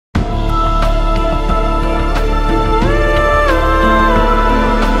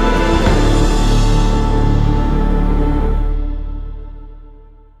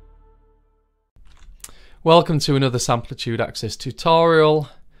Welcome to another Samplitude Access tutorial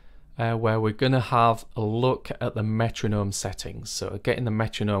where we're going to have a look at the metronome settings. So getting the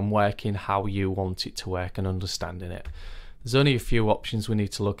metronome working how you want it to work and understanding it. There's only a few options we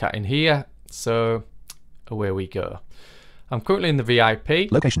need to look at in here, so away we go. I'm currently in the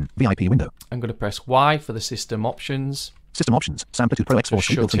VIP. Location, VIP window. I'm going to press Y for the system options. System options, Samplitude Pro X4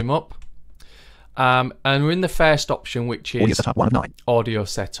 Shut him up. And we're in the first option, which is Audio setup 1 of 9. Audio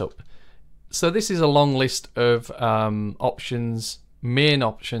setup. So this is a long list of options, main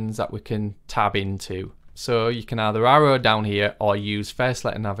options that we can tab into. So you can either arrow down here or use first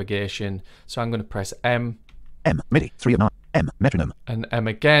letter navigation. So I'm going to press M. M, MIDI, 3 of 9. M, metronome. And M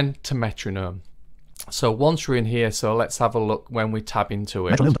again to metronome. So once we're in here, so let's have a look when we tab into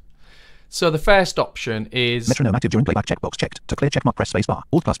it. Metronome. So the first option is Metronome active during playback, checkbox checked. To clear checkmark, press spacebar,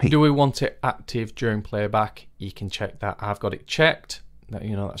 Alt plus P. Do we want it active during playback? You can check that. I've got it checked.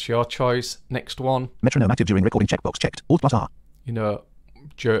 You know, that's your choice. Next one. Metronome active during recording, checkbox checked. Alt plus R. You know,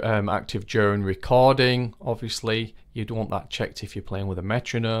 active during recording. Obviously, you'd want that checked if you're playing with a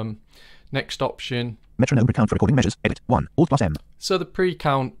metronome. Next option. Metronome recount for recording measures. Edit 1. Alt plus M. So the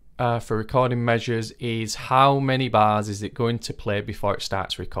pre-count for recording measures is how many bars is it going to play before it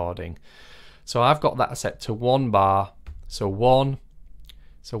starts recording. So I've got that set to 1 bar. So 1.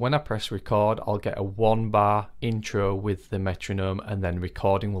 So when I press record, I'll get a 1 bar intro with the metronome and then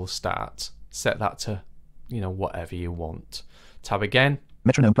recording will start. Set that to, you know, whatever you want. Tab again.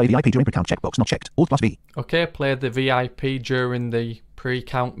 Metronome play VIP during pre-count, checkbox not checked. Alt plus V. Okay, play the VIP during the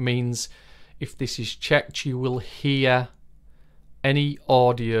pre-count means if this is checked, you will hear any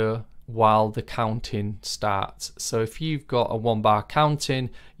audio while the counting starts. So if you've got a 1 bar counting,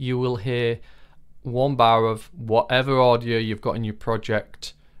 you will hear 1 bar of whatever audio you've got in your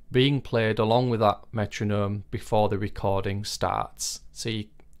project being played along with that metronome before the recording starts. So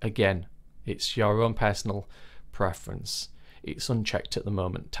again, it's your own personal preference. It's unchecked at the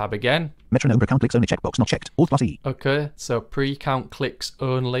moment. Tab again. Metronome recount clicks only, checkbox not checked. Alt plus E. Okay, so pre-count clicks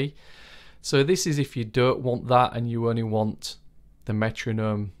only. So this is if you don't want that and you only want the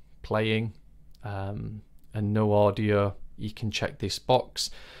metronome playing and no audio, you can check this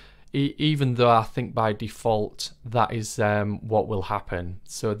box. Even though I think by default that is what will happen.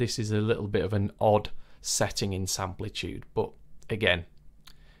 So this is a little bit of an odd setting in Samplitude, but again,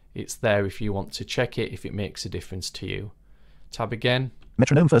 it's there if you want to check it, if it makes a difference to you. Tab again.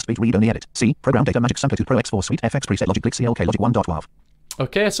 Metronome first beat read only, edit. C. Program data magic Samplitude Pro X4 Suite FX preset logic click CLK logic 1.12.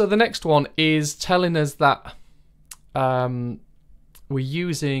 Okay, so the next one is telling us that we're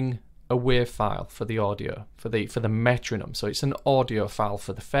using a wave file for the audio, for the metronome. So it's an audio file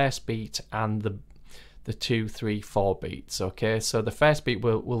for the first beat and the 2, 3, 4 beats. Okay, so the first beat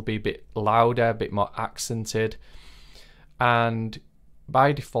will be a bit louder, a bit more accented, and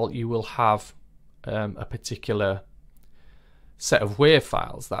by default you will have a particular set of wave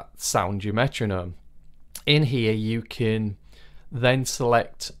files that sound your metronome. In here you can then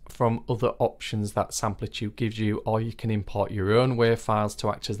select from other options that Samplitude gives you, or you can import your own wave files to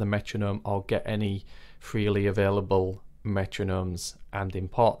act as the metronome, or get any freely available metronomes and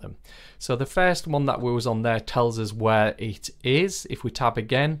import them. So the first one that was on there tells us where it is. If we tab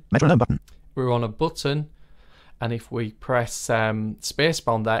again, metronome button, we're on a button, and if we press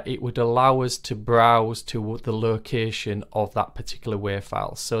spacebar on there, it would allow us to browse to the location of that particular wave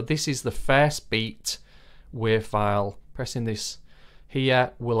file. So this is the first beat wave file. Pressing this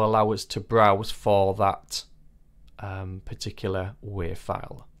here will allow us to browse for that particular wave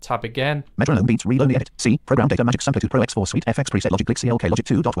file. Tab again. Metronome beats read only, edit. C. Program data magic Samplitude Pro X4 Suite FX preset logic click CLK logic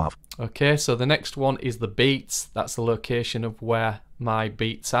 2.12. Okay, so the next one is the beats. That's the location of where my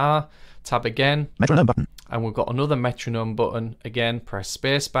beats are. Tab again. Metronome button. And we've got another metronome button. Again, press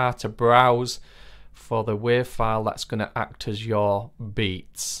spacebar to browse for the wave file that's going to act as your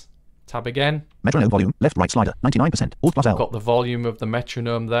beats. Tab again. Metronome volume, left right slider, 99%, Alt plus L. Got the volume of the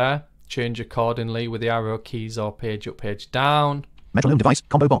metronome there. Change accordingly with the arrow keys or page up, page down. Metronome device,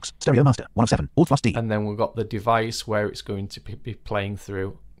 combo box, stereo master, 1 of 7, Alt plus D. And then we've got the device where it's going to be playing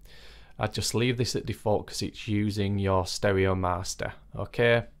through. I just leave this at default because it's using your stereo master.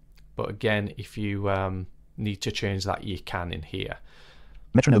 Okay, but again, if you need to change that, you can in here.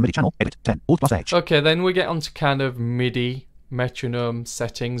 Metronome MIDI channel, edit 10, Alt plus H. Okay, then we get onto kind of MIDI metronome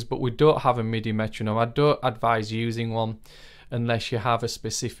settings, but we don't have a MIDI metronome. I don't advise using one unless you have a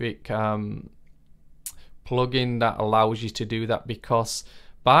specific plugin that allows you to do that, because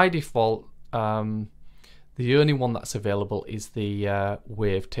by default the only one that's available is the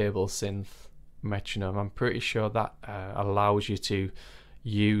Wavetable synth metronome. I'm pretty sure that allows you to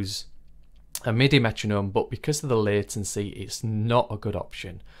use a MIDI metronome, but because of the latency it's not a good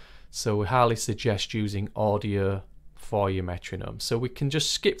option. So we highly suggest using audio for your metronome. So we can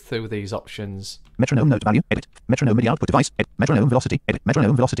just skip through these options. Metronome note value, edit. Metronome MIDI output device, edit. Metronome velocity, edit.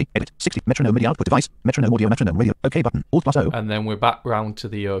 Metronome velocity, edit. 60. Metronome MIDI output device, metronome audio, metronome radio. OK button, Alt+O. And then we're back round to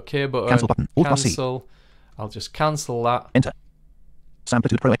the OK button. Cancel button, Alt+C. Cancel. I'll just cancel that. Enter.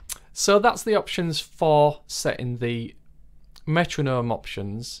 Samplitude Pro. So that's the options for setting the metronome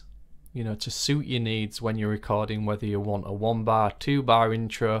options, you know, to suit your needs when you're recording, whether you want a 1 bar, 2 bar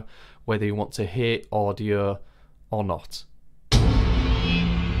intro, whether you want to hit audio or not.